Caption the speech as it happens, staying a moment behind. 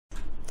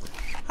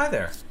Hi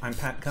there, I'm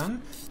Pat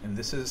Gunn, and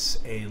this is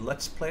a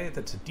Let's Play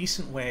that's a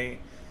decent way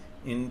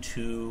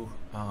into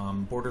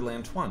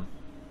Borderlands 1.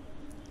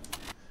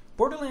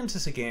 Borderlands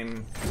is a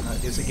game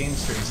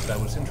series that I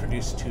was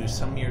introduced to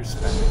some years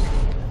back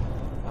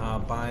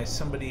by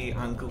somebody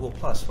on Google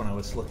Plus when I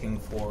was looking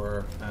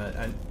for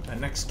a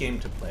next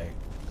game to play.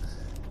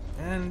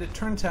 And it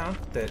turns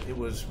out that it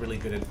was really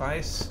good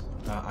advice.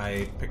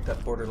 I picked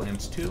up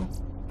Borderlands 2,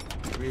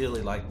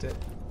 really liked it.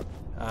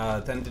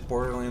 Then did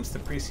Borderlands the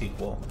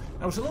pre-sequel.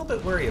 I was a little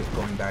bit wary of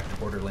going back to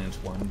Borderlands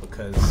 1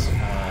 because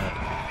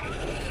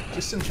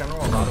just in general,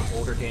 a lot of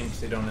older games,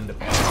 they don't end up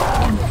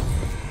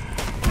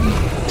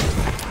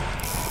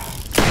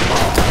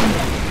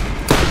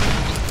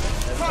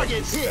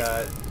Target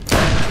hit.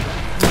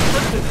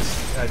 Part of it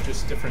is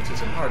just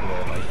differences in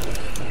hardware, like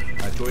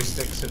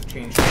joysticks have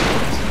changed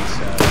since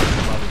a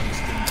lot of these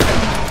games.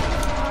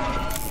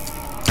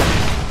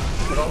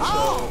 But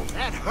also,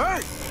 that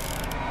hurt.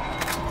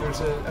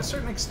 There's a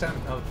certain extent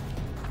to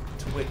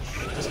which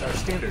just our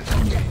standards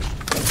have changed,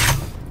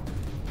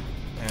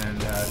 and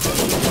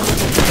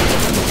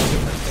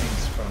different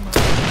things from a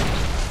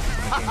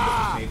game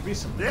that was made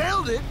recently.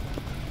 Nailed it.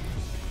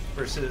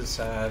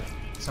 Versus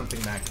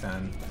something back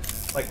then.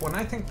 Like when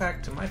I think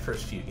back to my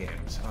first few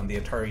games on the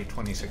Atari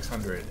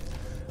 2600,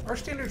 our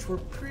standards were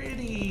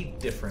pretty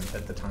different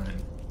at the time,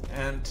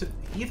 and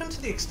even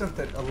to the extent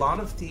that a lot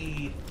of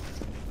the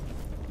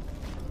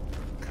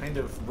kind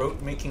of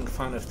wrote making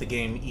fun of the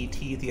game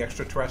E.T. the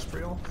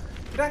Extraterrestrial,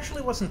 it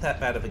actually wasn't that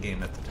bad of a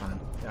game at the time.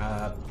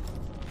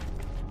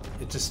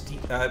 It just you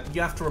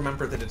have to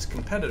remember that its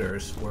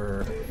competitors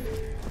were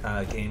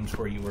games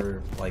where you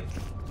were like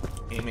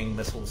aiming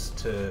missiles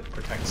to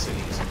protect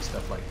cities and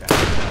stuff like that.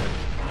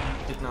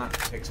 I did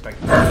not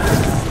expect that.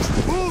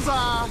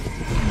 Bullseye!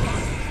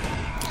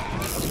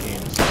 Of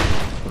games.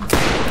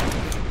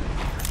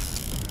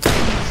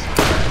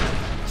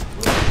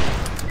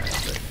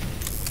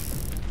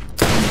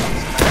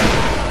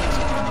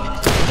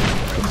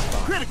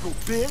 Critical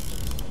bit.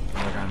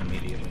 Log on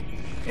immediately.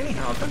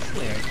 Anyhow,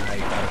 eventually I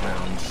got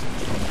around to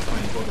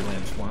playing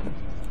Borderlands 1,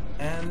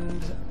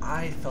 and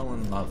I fell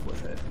in love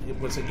with it. It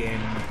was a game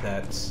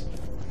that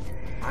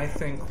I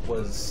think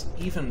was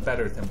even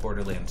better than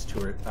Borderlands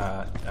 2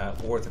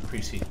 or the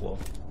pre-sequel.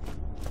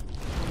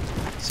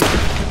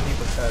 Significantly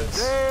because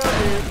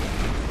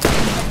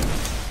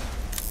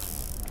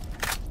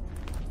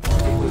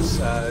it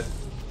was, I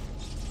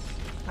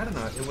don't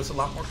know, it was a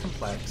lot more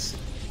complex.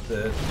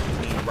 The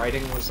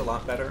writing was a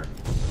lot better.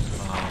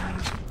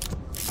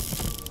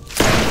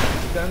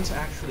 The guns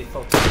actually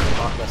felt a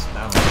lot less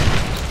balanced.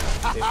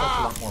 They felt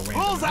a lot more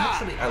random. And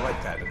actually, I like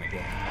that in a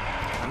game.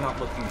 I'm not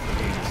looking for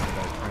games that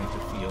are trying to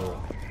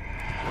feel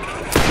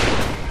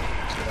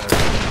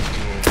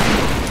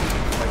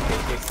like they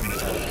take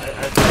themselves.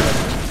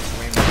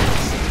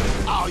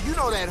 Oh, you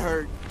know that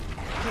hurt.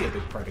 Be a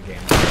big part of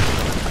games.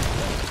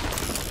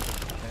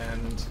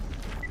 And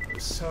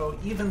so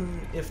even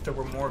if there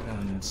were more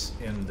guns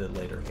in the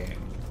later game,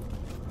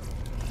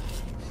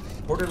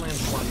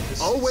 Borderlands 1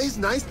 just always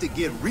nice to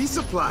get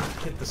resupplied.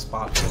 Hit the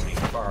spot for me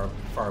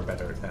far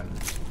better than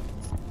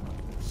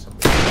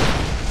something.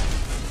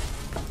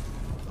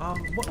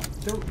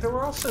 There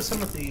were also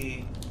some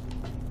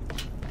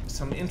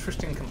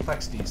interesting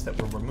complexities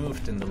that were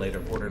removed in the later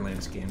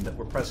Borderlands game that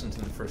were present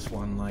in the first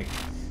one. Like,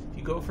 if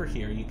you go over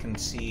here, you can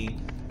see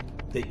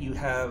that you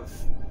have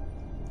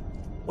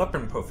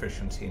weapon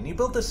proficiency, and you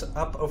build this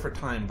up over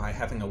time by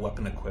having a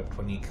weapon equipped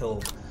when you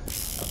kill a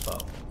foe.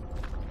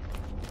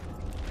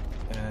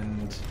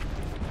 And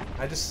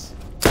I just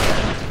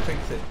think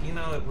that, you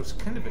know, it was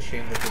kind of a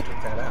shame that they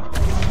took that out.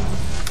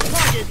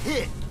 Target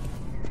hit.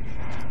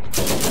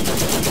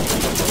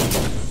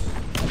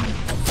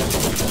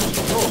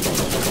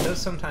 It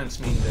does sometimes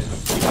mean that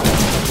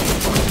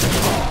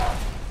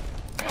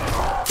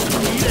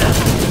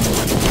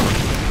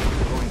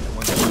going to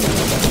one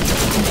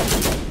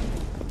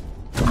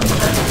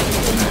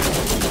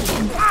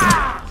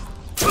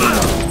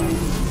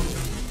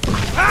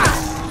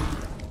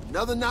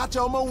Another notch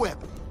on my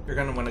weapon. you're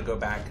going to want to go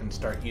back and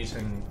start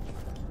using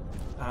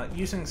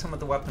some of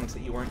the weapons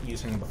that you weren't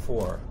using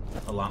before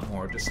a lot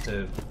more, just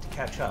to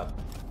catch up,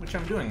 which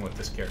I'm doing with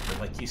this character.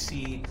 Like, you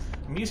see,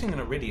 I'm using an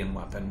Iridian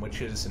weapon,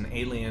 which is an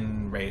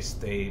alien race.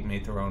 They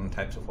made their own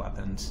types of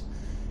weapons,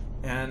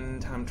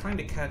 and I'm trying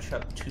to catch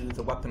up to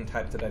the weapon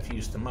type that I've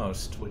used the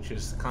most, which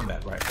is the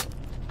combat rifle.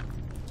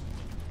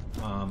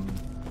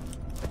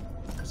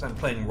 Because I'm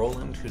playing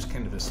Roland, who's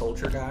kind of a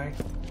soldier guy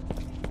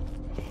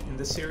in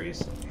this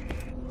series.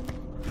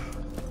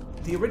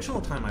 The original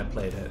time I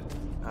played it,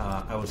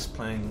 I was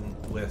playing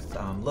with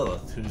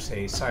Lilith, who's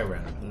a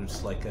siren,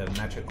 who's like a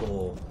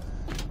magical,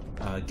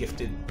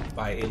 gifted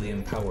by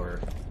alien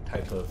power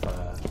type of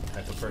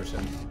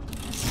person.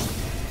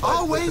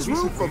 Always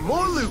room for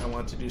more loot. I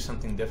want to do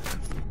something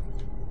different,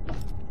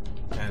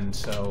 and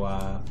so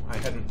I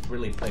hadn't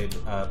really played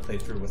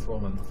through with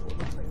Roland before.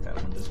 Looks like that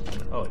one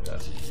doesn't. Oh, it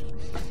does.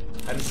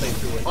 I hadn't played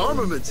through with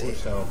armaments before,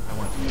 here, so I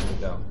want to give it a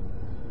go.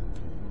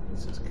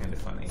 This is kind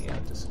of funny. Yeah,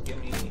 just give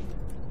me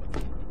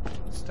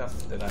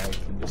stuff that I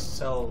can just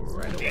sell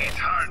right away. It's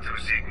hard to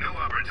seek new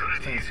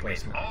opportunities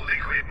with old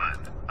equipment.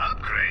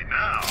 Upgrade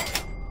now.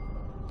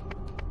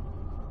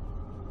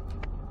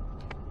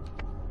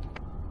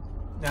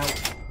 Now,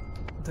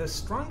 the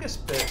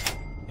strongest bit,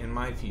 in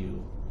my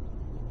view,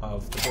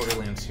 of the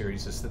Borderlands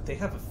series is that they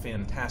have a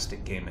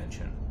fantastic game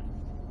engine.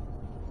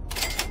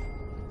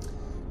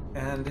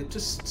 And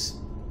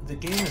the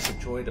game is a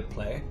joy to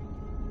play.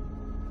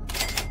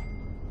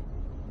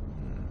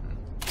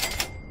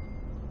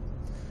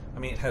 I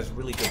mean, it has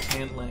really good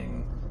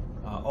handling.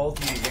 All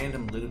the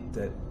random loot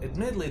that,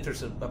 admittedly,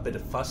 there's a bit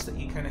of fuss that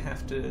you kind of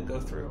have to go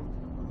through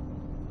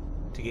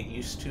to get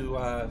used to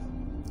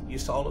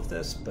all of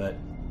this, but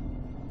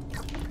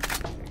I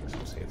guess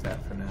we'll save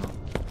that for now.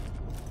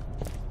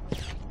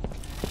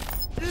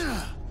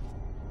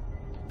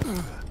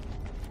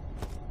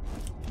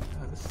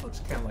 This looks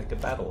kind of like a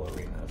battle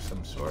arena of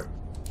some sort.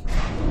 Yeah,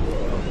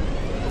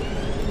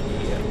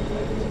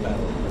 it's a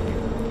battle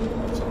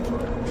arena of some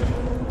sort. I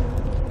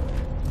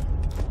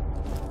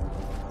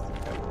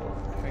think I will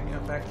hang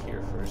out back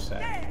here for a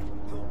sec.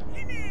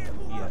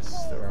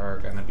 Yes, there are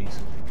gonna be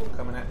some people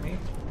coming at me.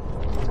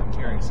 I'm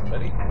hearing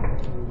somebody.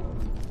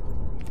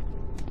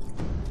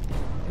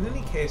 In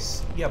any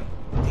case, yeah,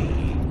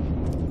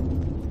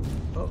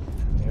 oh,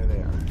 there they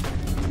are.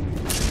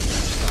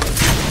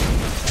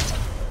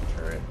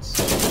 Turrets.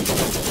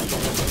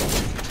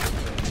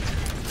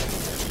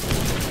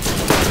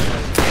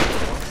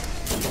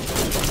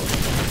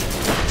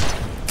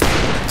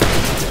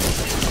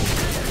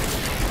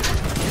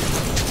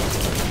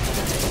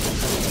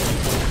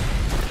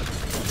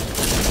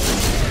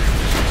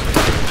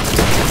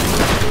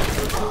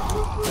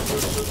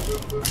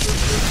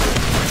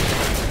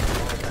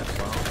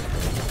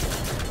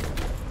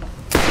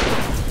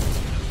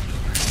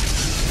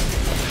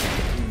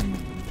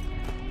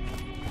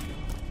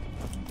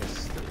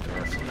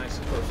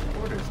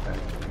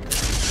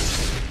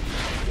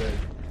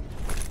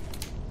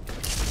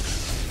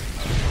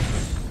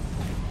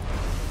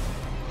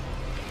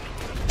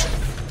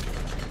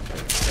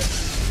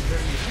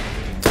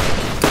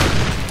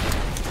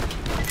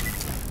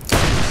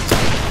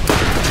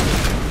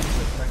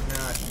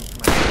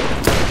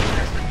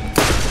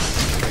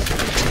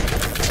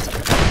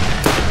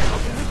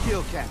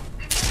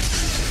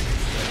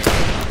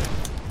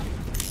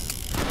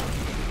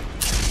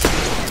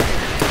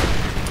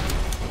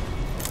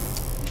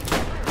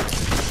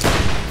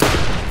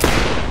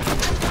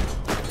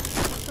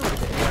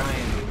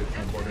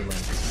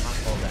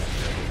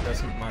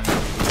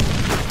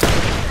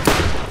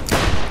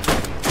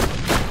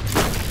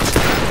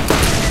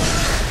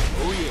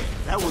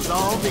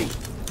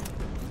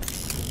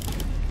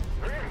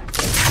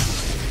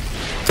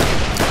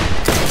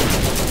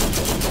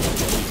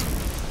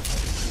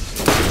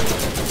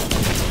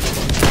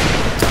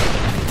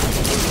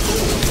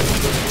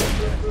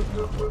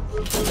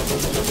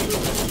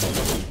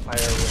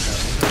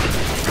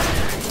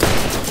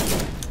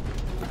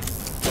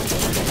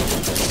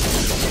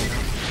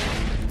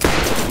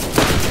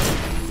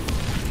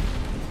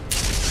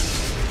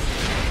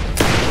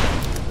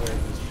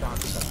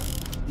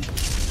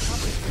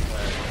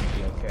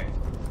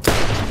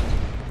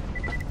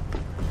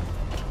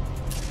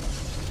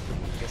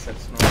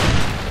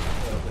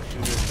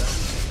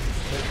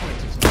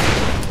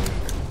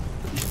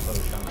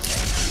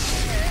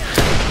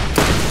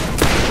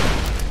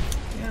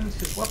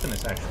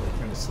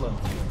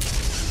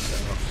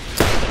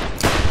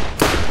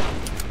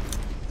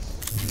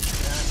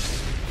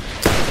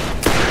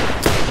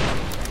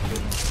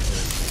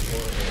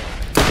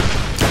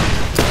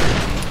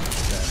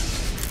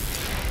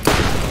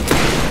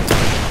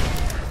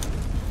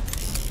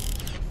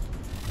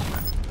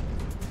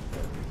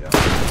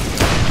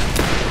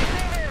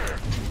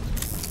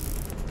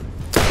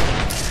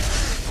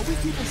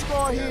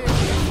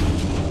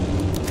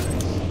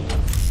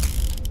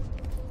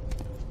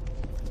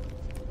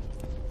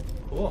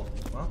 Cool.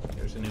 Well,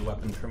 there's a new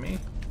weapon for me.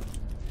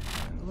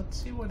 And let's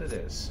see what it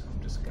is.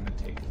 I'm just going to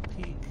take a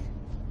peek.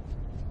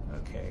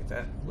 Okay,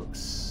 that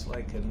looks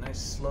like a nice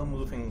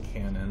slow-moving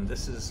cannon.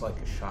 This is like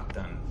a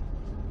shotgun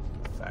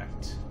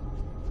effect.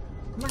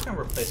 I'm not going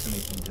to replace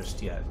anything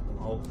just yet.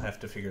 I'll have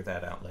to figure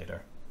that out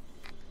later.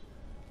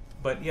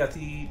 But yeah,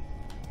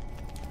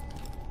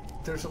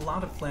 there's a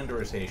lot of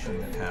Flanderization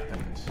that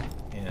happened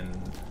in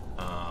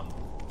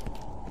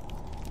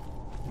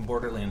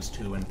Borderlands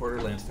 2 and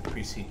Borderlands the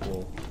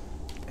pre-sequel,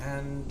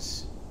 and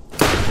so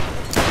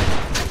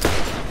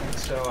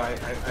I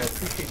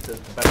appreciate the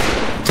better.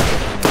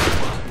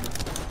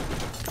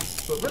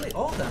 But really,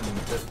 all of them,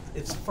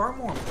 it's far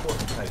more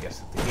important, I guess,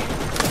 that the game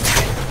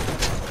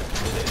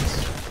it is.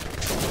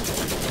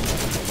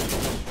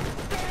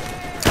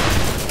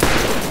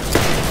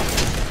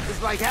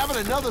 It's like having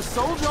another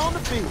soldier on the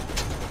field.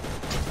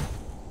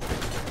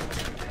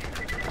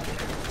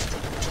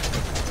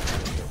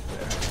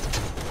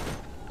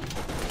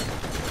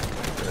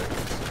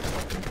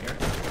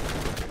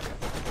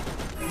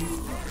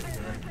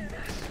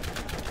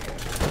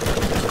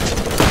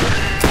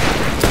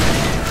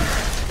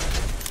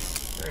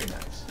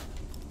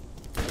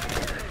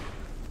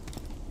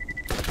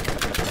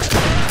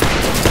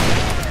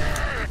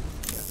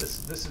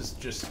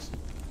 just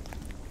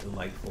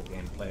delightful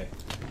gameplay.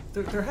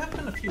 There have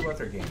been a few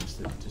other games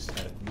that just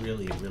had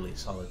really, really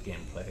solid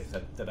gameplay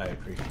that I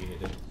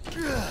appreciated.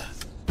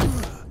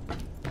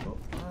 Oh,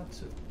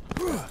 lots of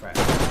crap.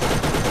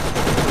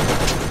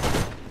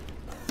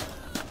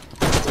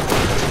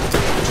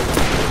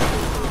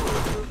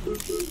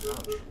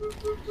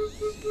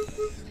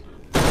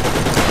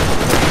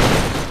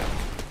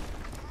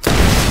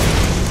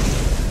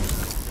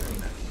 Very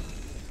nice.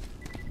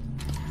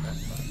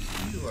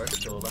 You are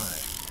still alive.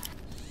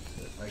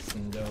 So if I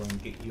can go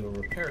and get you a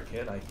repair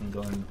kit, I can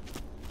go and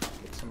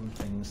get some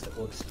things that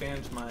will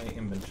expand my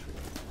inventory.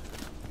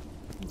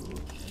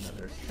 Ooh,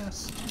 another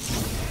chest.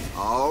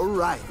 All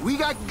right, we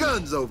got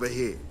guns over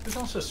here. There's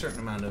also a certain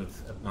amount of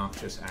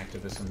obnoxious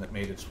activism that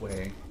made its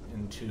way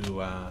into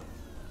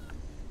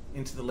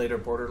the later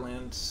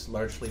Borderlands,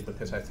 largely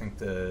because I think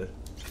the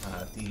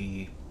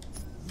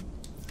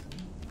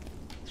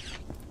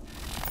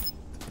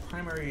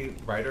primary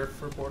writer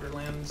for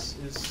Borderlands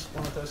is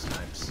one of those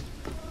types.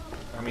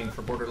 I mean,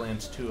 for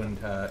Borderlands 2 and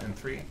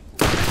 3.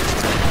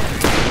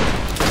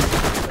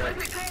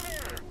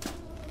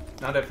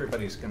 Not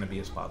everybody's going to be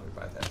as bothered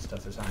by that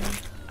stuff as I am.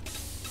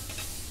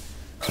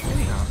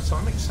 Anyhow, so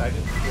I'm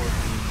excited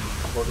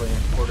for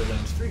the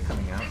Borderlands 3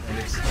 coming out, and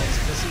this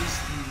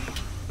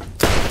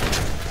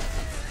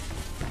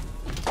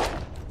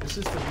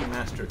is the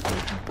remastered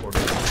version of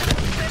Borderlands,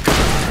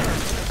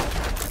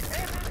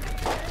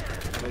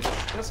 which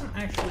doesn't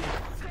actually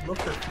look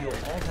or feel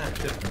all that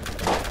different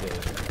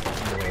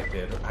from the way it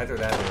did. Either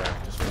that or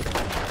I've just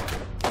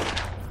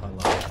a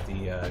lot of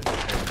the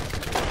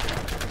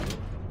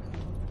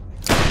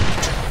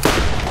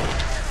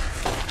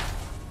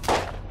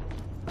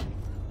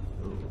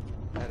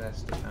badass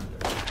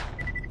defender.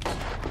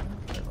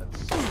 Okay,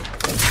 let's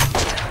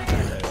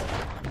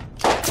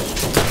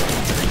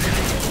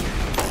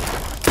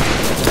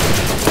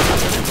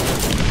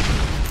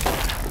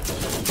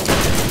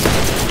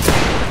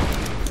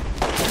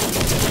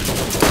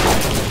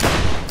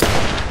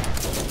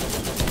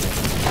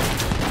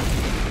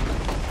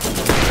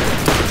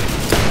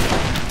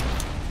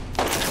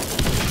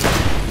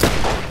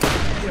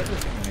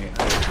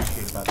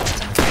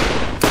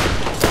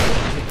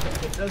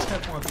does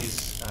have one of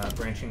these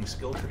branching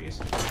skill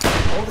trees.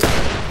 All the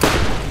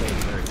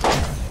very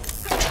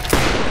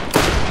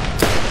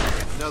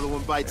Another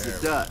one bites the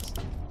dust.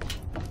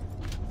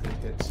 Good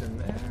hits in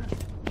there.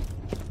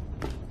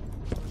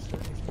 Was there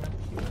anything up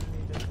here I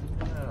needed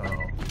to know?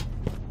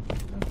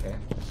 Okay,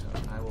 so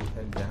I will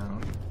head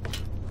down.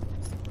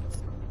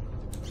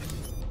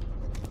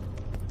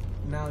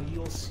 Now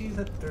you'll see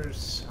that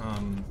there's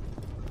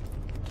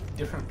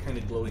different kind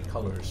of glowy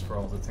colors for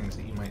all the things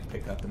that you might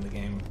pick up in the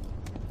game.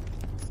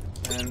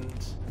 And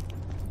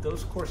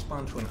those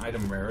correspond to an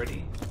item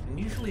rarity, and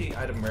usually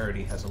item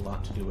rarity has a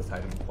lot to do with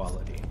item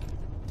quality.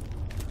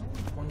 How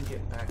would one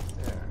get back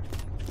there?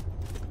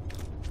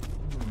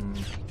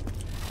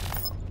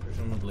 Well,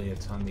 presumably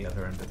it's on the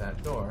other end of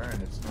that door,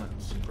 and it's not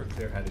super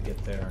clear how to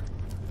get there.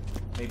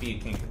 Maybe you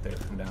can't get there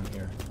from down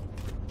here.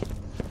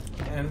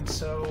 And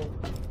so,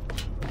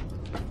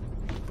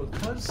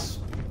 because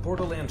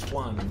Borderlands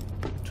 1,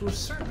 to a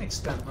certain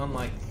extent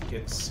unlike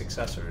its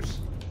successors,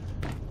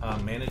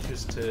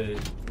 manages to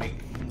make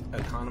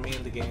economy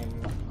in the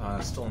game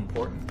still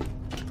important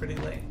pretty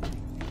late.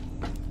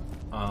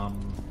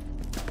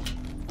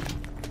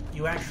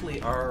 You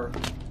actually are,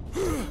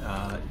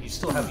 you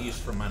still have use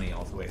for money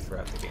all the way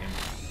throughout the game.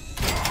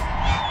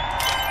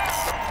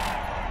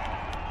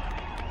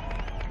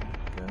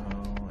 Go,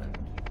 and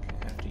you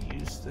have to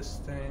use this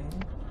thing.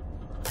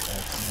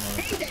 That's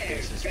more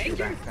spaces for your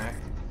backpack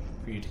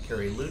for you to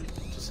carry loot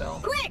to sell.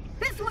 Quick,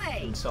 this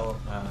way! And sell,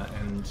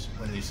 and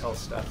when you sell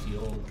stuff,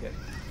 you'll get.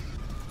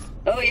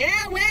 Oh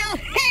yeah, well,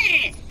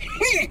 hey!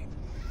 You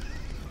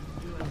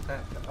do in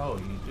fact. Oh,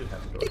 you do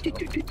have a door.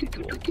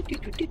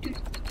 Cool.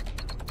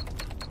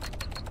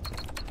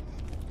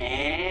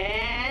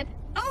 And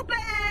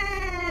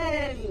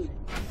open!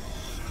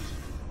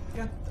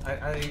 Yeah,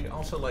 I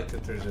also like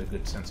that there's a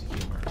good sense of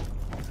humor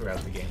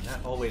throughout the game.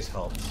 That always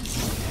helps.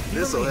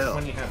 This'll help.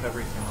 When you have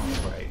everything else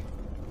right.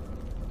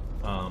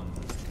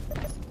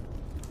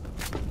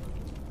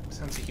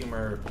 Sense of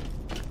humor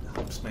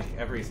helps make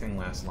everything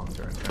last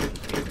longer in terms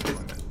of game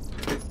enjoyment.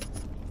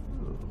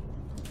 Ooh,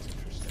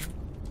 interesting.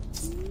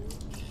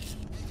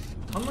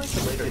 Unlike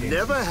the later games,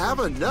 never have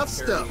you enough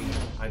can stuff.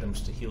 carry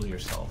items to heal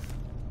yourself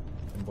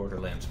in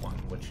Borderlands 1,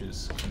 which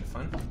is kind of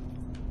fun.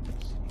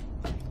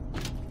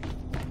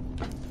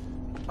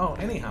 Oh,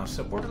 anyhow,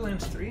 so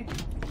Borderlands 3,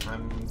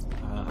 I'm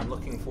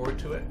looking forward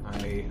to it.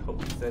 I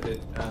hope that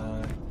it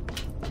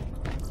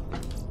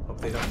hope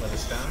they don't let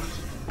us down.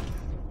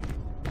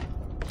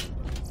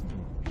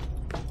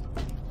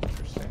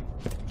 Interesting.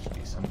 Must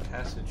be some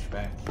passage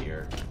back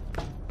here.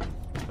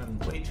 It's been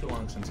way too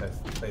long since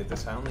I've played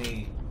this. I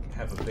only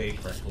have a vague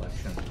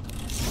recollection.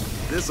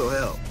 This'll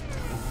help.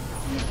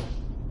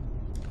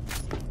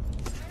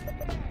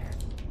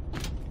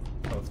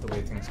 Of the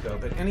way things go.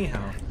 But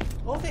anyhow,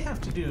 all they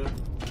have to do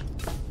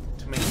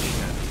to make me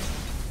happy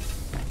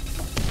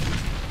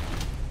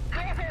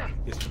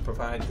is to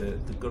provide the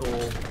good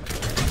old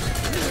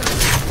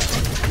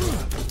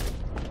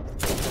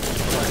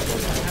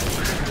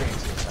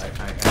experiences I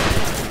had.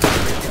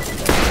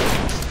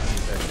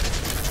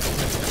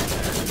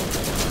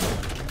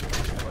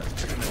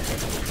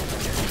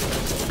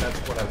 That's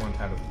what I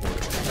want out of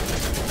Borderlands.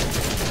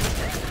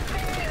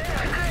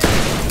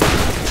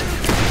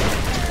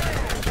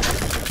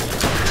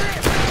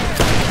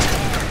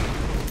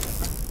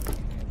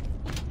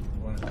 I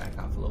want to back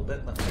off a little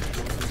bit. Let me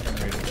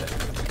regenerate a bit.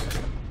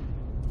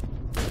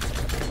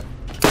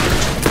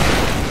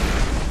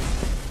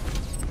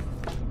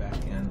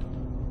 Back in.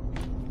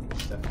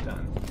 Stuff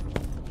done.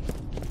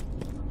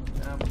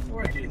 Now,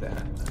 before I do that, I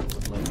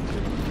would like to.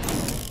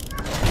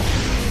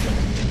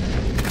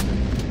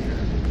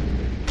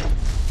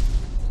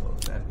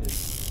 That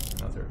is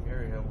another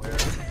area where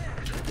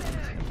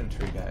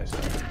infantry guys are.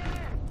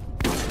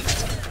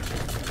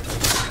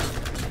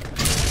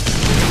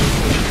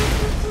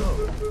 Oh,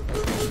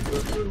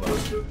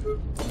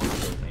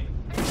 me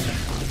a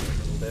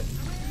little bit.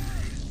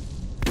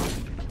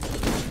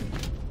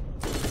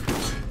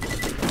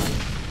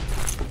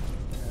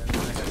 And I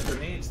have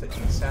grenades that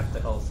can sap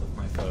the health of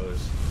my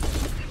foes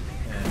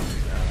and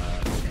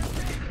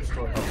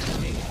restore health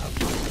to me.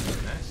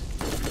 Nice.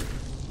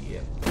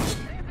 Yep.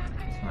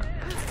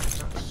 It's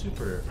not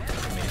super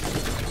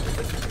amazing,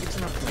 but it's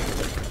enough to make a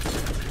difference.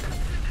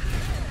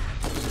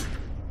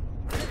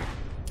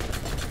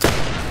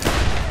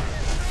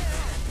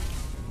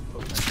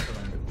 Poke that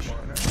around the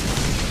corner.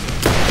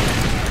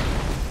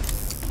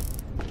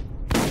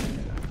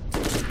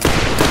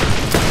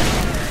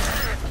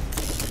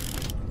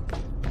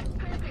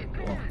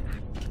 Cool.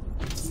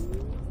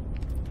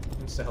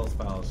 Insta health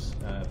files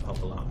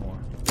help a lot more.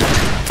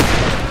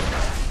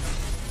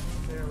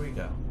 There we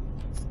go.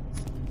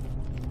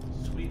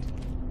 Sweet.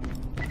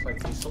 Looks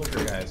like these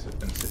soldier guys have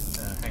been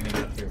hanging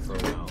out here for a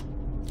while.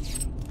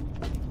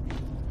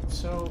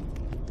 So,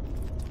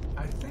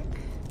 I think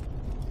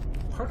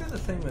part of the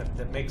thing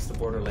that makes the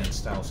Borderlands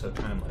style so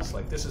timeless,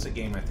 like this is a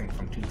game I think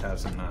from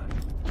 2009,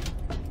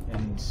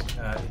 and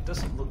it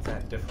doesn't look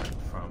that different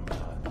from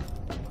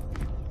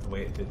the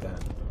way it did then.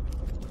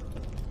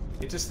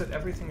 It's just that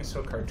everything is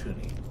so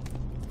cartoony.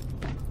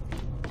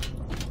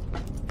 I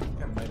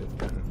think I might have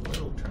gotten a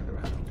little turned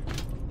around.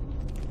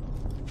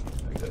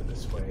 I go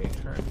this way,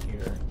 turn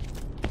here.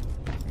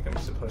 I think I'm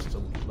supposed to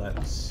let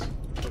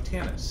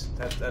Tannis,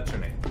 that's her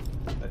name.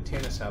 Let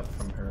Tannis out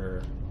from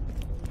her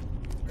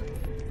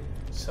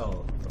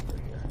cell over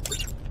here.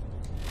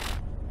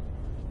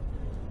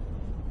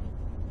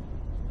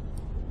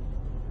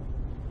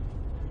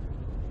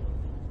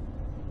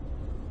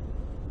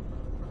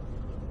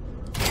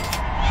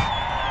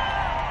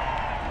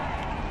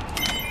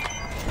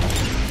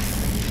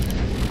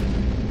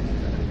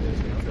 There's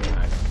another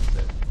item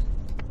that I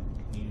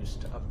can use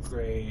to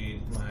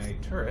upgrade my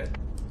turret.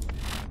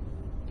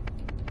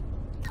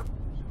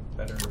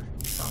 Better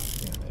shock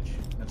damage.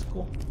 That's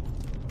cool.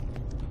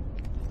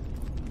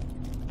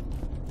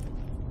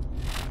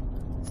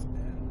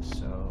 And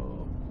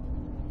so,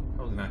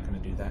 probably not going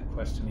to do that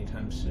quest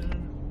anytime soon.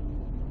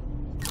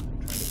 I'm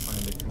trying to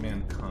find the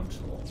command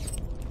console.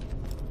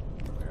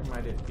 Where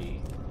might it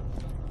be?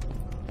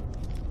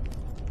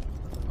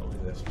 Probably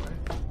this way.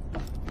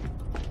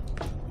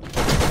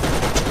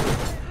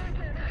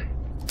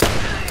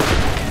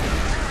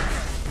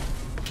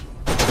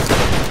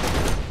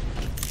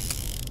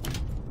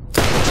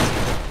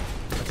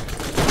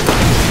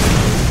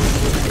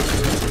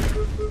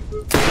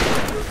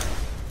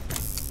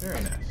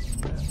 Very nice.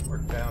 That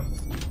worked out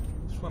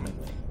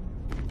swimmingly.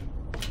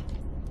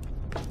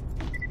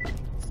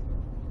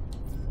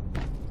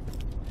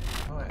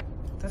 Alright,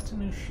 that's a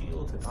new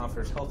shield that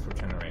offers health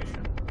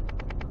regeneration.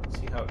 Let's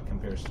see how it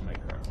compares to my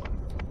current one.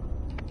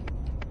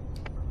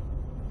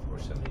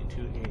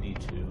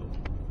 472.82,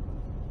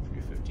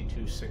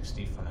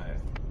 352.65.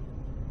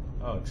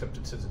 Oh, except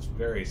it says it's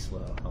very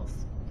slow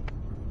health.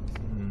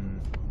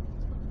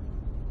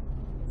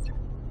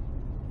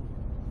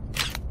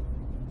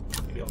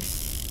 Maybe I'll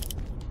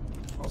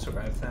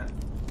survive that.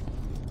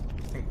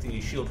 I think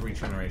the shield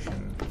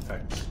regeneration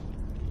effect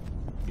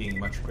being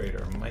much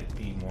greater might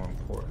be more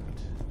important.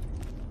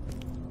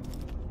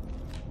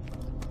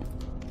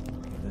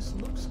 Okay, this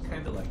looks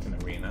kind of like an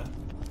arena.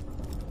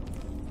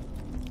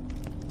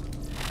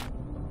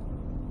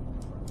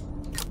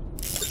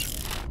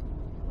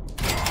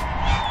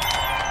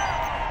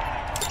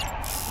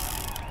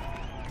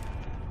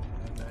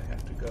 And I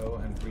have to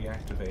go and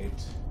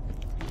reactivate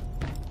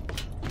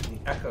the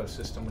echo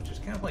system, which is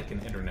kind of like an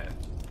internet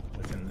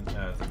within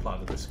the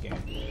plot of this game. I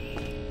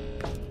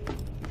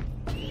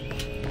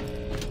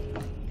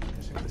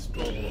think this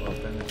door will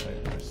open if I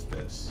press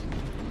this.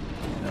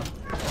 No.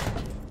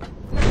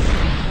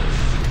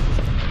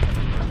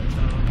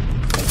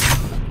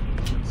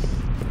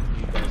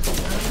 You guys are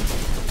done.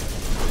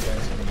 You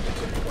guys are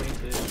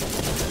disappointed.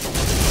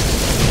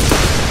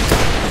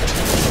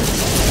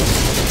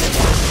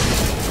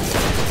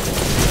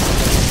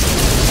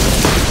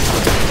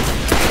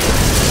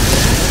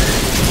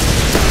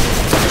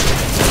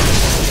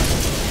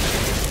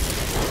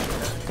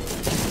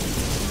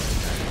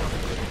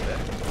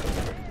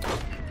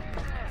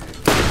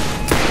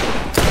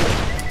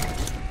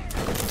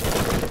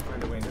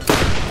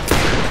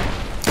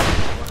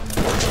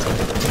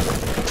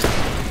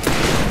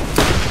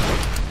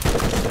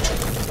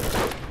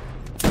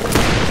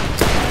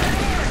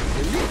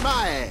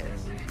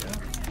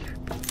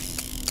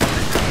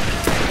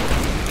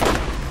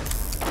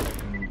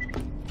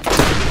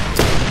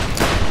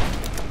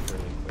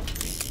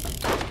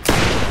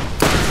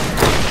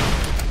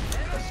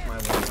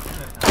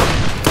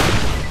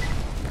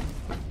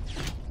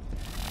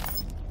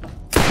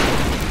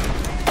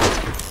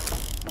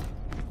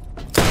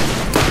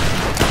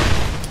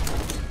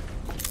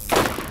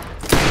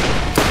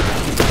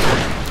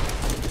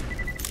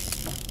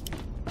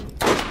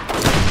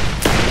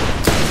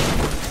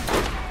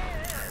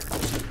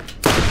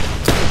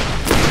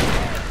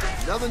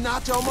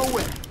 notch on my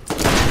whip.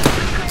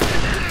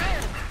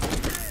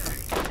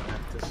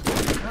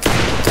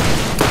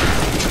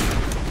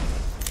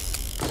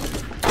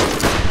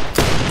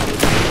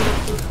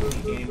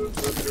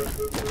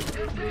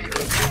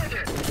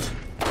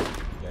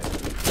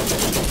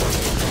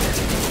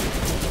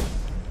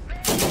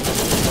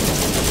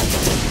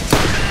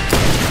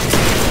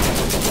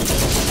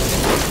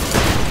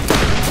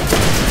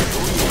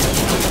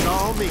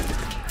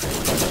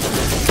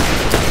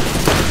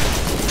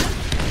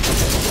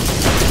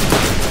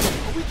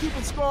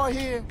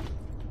 Here.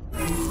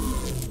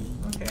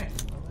 Okay,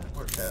 well that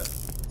worked out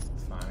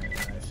fine.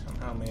 I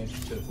somehow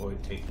managed to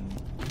avoid taking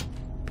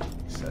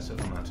excessive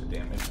amounts of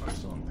damage. I'm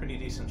still in pretty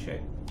decent shape.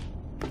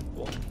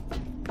 Cool.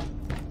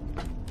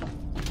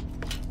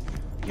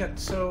 Yeah,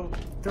 so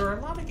there are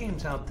a lot of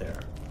games out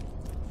there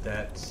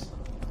that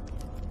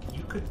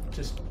you could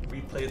just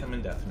replay them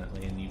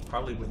indefinitely and you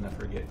probably would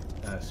never get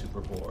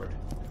super bored.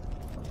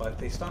 But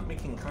they stopped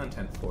making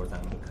content for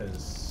them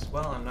because,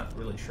 well, I'm not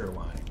really sure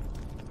why.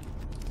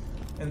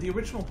 And the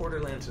original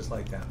Borderlands is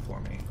like that for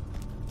me.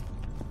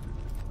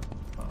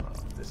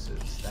 This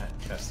is that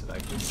chest that I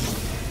couldn't see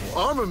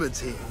before. Armaments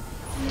here.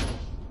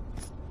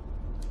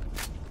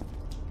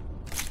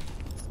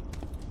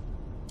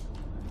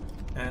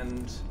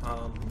 And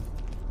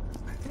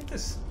I think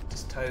this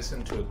ties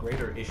into a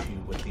greater issue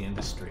with the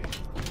industry,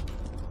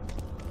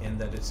 in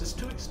that it's just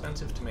too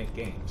expensive to make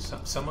games.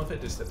 Some of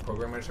it is that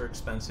programmers are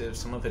expensive,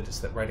 some of it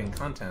is that writing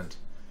content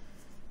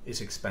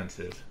is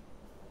expensive.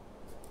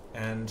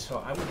 And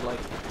so I would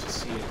like to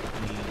see it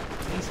be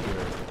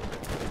easier.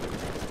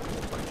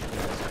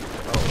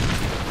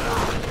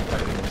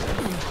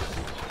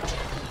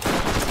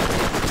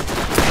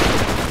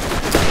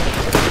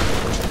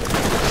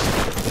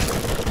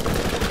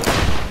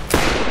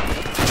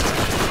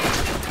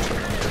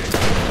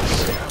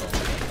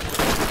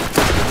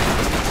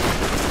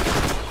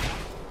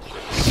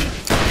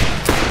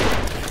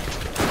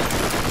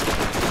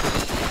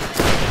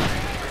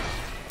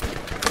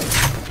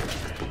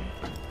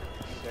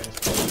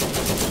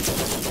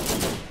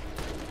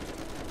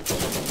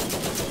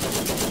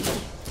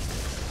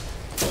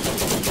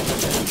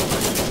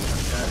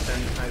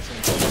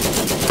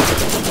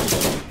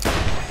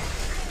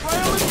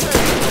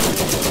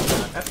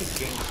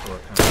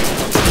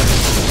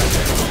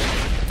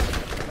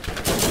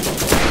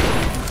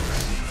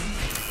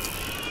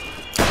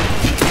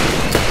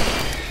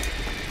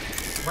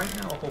 Right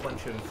now, a whole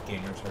bunch of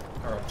gamers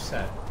are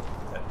upset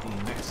that the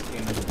next game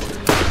in the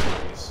Borderlands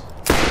series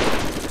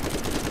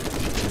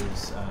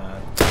is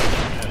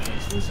has an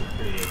exclusive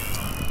period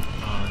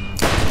on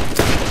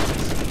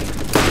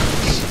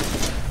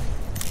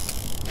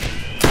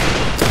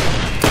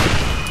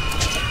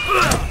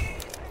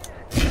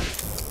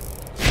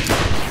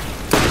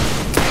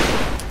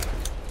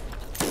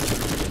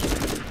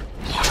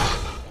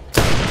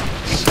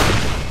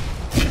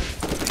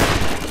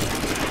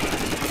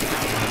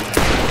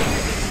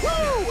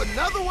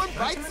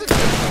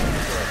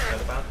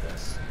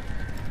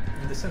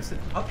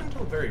up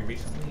until very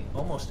recently,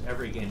 almost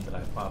every game that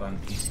I've bought on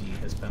PC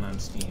has been on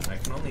Steam. I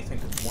can only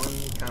think of one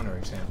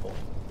counterexample.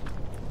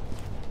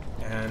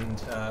 And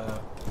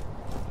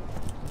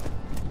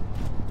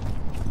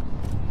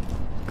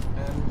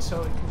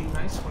so it can be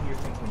nice when you're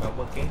thinking about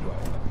what game do I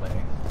want to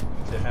play,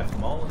 to have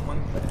them all in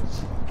one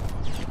place.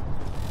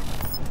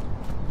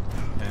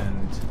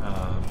 And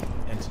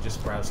to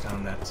just browse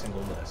down that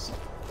single list.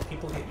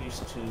 People get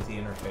used to the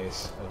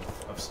interface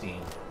of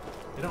Steam.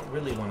 They don't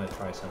really want to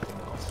try something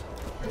else.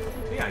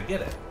 So yeah, I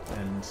get it.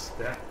 And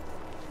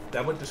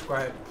that would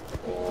describe me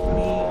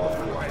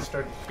before I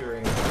started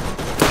hearing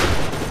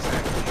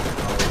exactly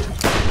how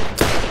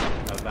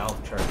a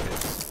Valve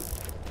charges.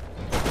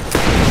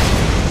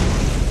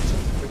 It's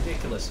a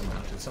ridiculous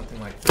amount. It's something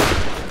like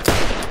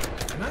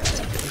 50%. And I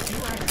think if you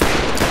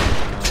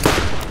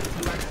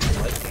actually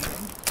like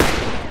gaming,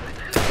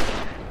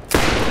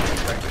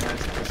 recognize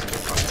that this is a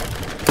product.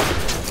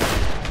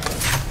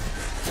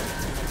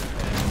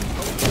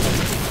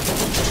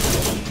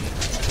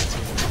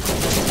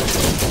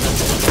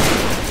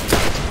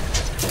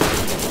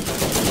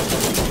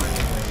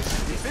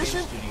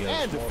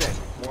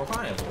 More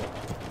viable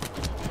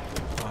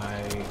by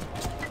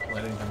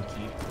letting them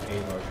keep a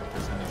larger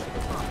percentage of the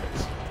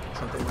profits.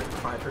 Something like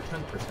 5 or 10%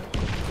 would be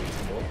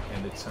reasonable,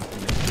 and it's something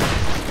that's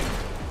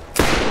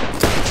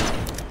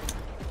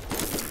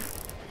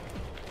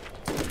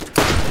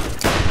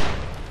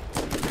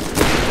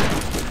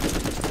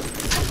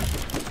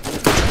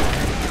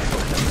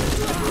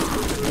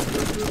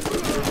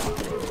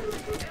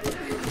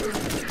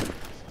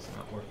it's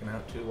not working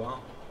out too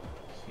well.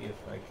 See if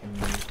I can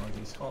use one of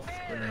these health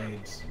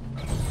grenades.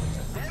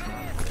 That's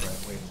not the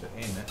right way to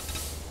aim it.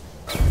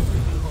 We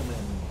do home in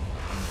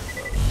on the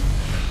boat, and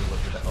then we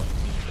look at the health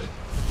team, but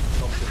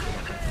health people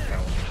don't have to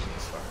travel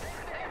this far.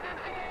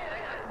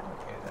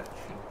 Okay, that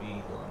should be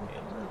healing me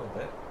a little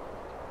bit.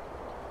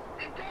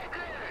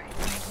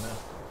 Not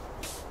enough.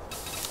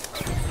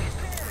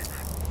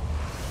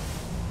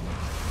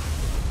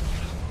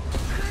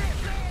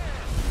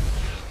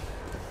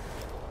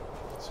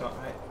 So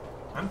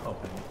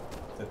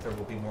that there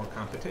will be more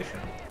competition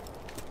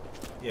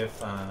if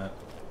the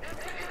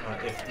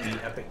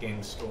Epic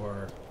Games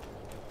Store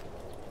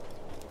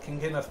can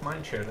get enough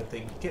mindshare that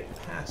they get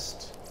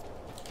past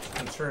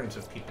concerns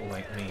of people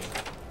like me,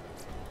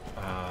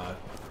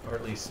 or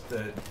at least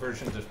the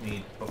versions of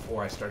me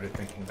before I started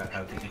thinking about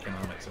how the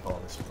economics of all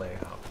this play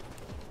out.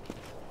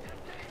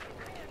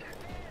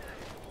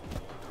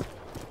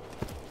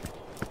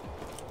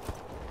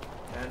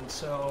 And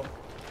so,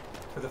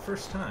 for the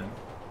first time,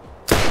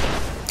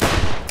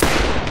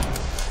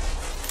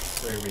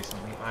 very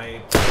recently,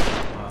 I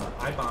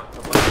bought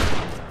a bunch of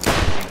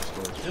game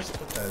stores just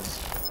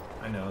because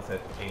I know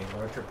that a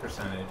larger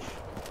percentage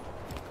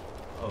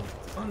of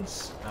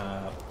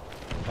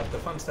the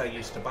funds that I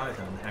used to buy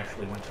them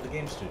actually went to the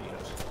game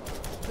studios.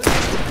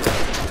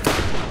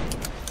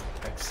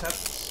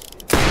 Except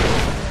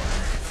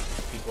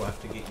people have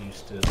to get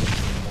used to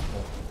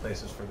multiple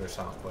places for their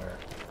software.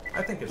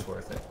 I think it's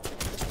worth it.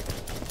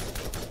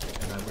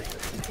 And I wish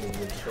that people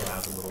would chill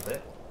out a little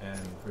bit and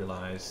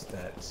realize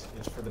that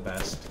it's for the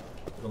best.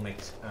 It'll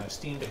make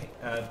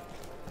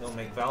it'll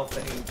make Valve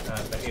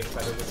behave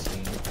better with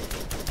Steam.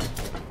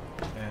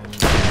 And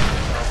if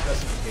Valve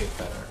doesn't behave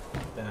better,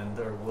 then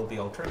there will be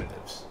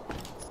alternatives.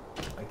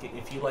 Like,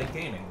 if you like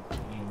gaming,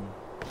 you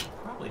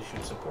probably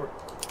should support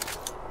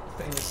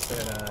things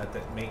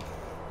that make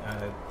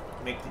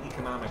the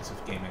economics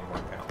of gaming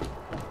work out.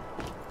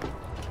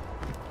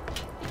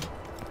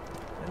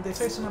 And they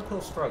face an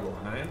uphill struggle,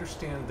 and I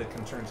understand the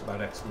concerns about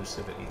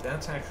exclusivity.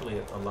 That's actually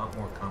a lot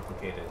more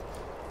complicated.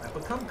 I've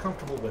become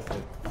comfortable with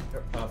it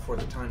for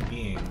the time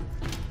being,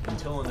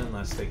 until and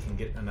unless they can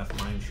get enough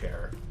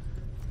mindshare.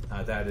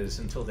 That is,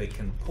 until they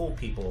can pull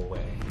people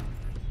away.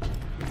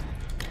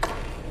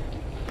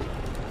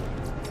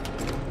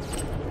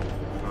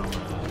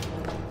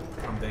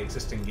 From the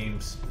existing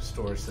games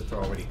stores that they're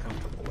already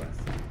comfortable with.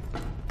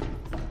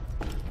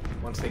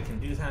 Once they can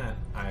do that,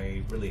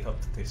 I really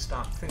hope that they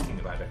stop thinking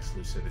about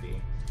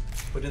exclusivity.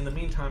 But in the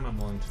meantime, I'm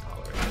willing to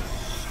tolerate it.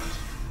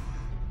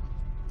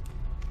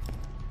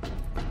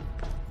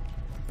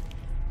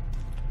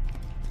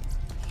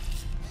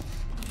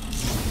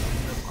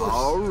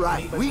 All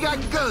right, we got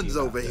guns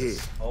over here.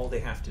 All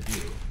they have to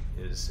do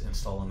is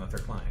install another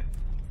client.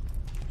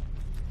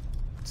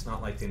 It's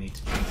not like they need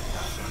to change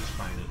platforms,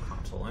 buy a new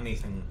console,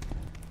 anything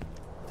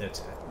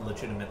that's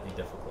legitimately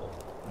difficult.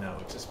 No,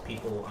 it's just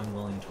people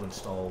unwilling to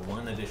install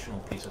one additional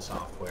piece of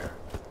software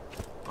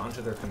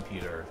onto their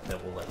computer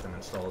that will let them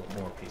install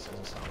more pieces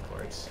of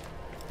software. It's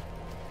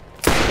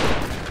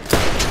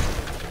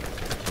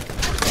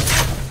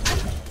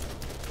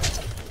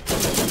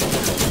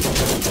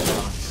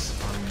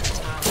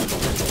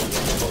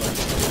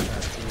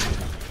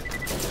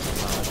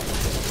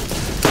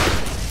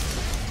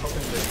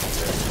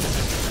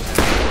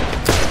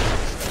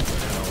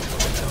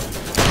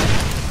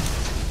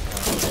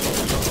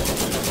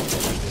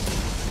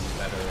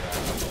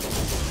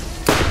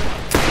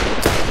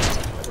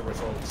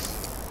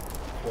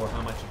or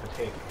how much it could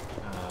take.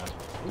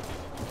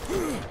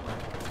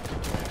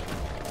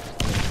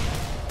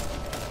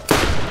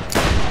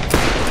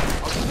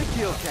 The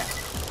kill cat.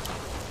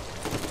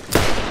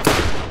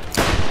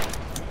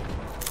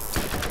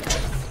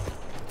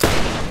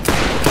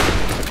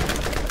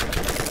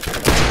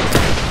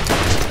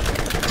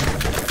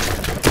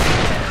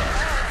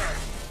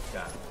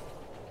 Got it.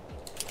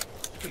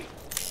 Sweet.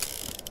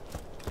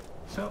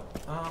 So,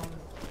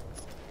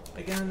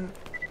 again,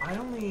 I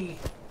only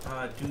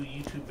do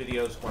YouTube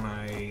videos when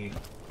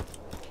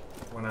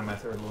I'm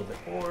either a little bit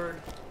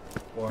bored,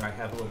 or I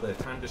have a little bit of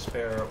time to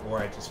spare, or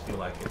I just feel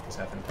like it because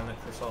I haven't done it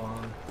for so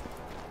long.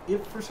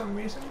 If for some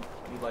reason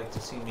you'd like to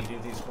see me do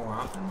these more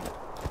often,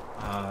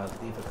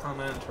 leave a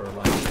comment or a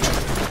like.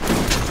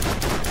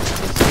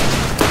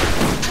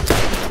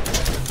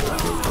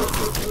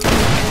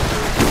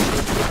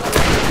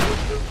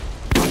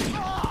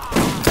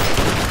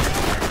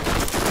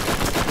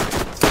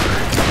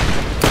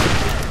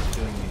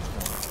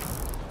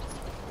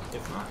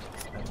 If not,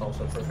 that's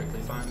also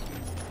perfectly fine.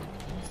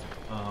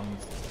 I'm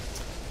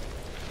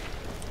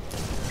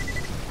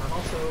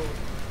also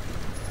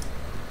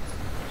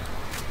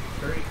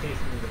very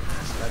occasionally in the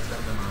past I've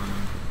done them on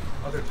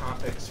other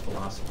topics,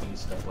 philosophy,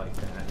 stuff like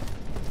that.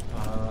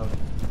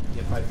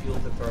 If I feel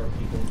that there are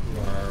people who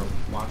are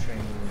watching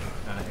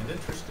and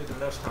interested in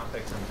those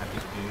topics, I'm happy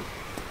to do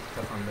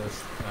stuff on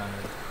those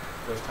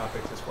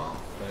topics as well.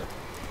 But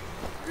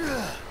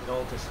it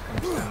all just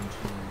comes down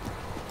to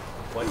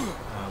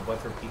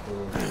whether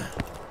people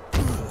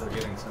are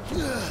getting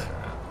something out of it or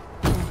not.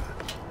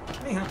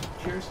 Anyhow,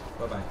 cheers.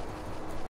 Bye-bye.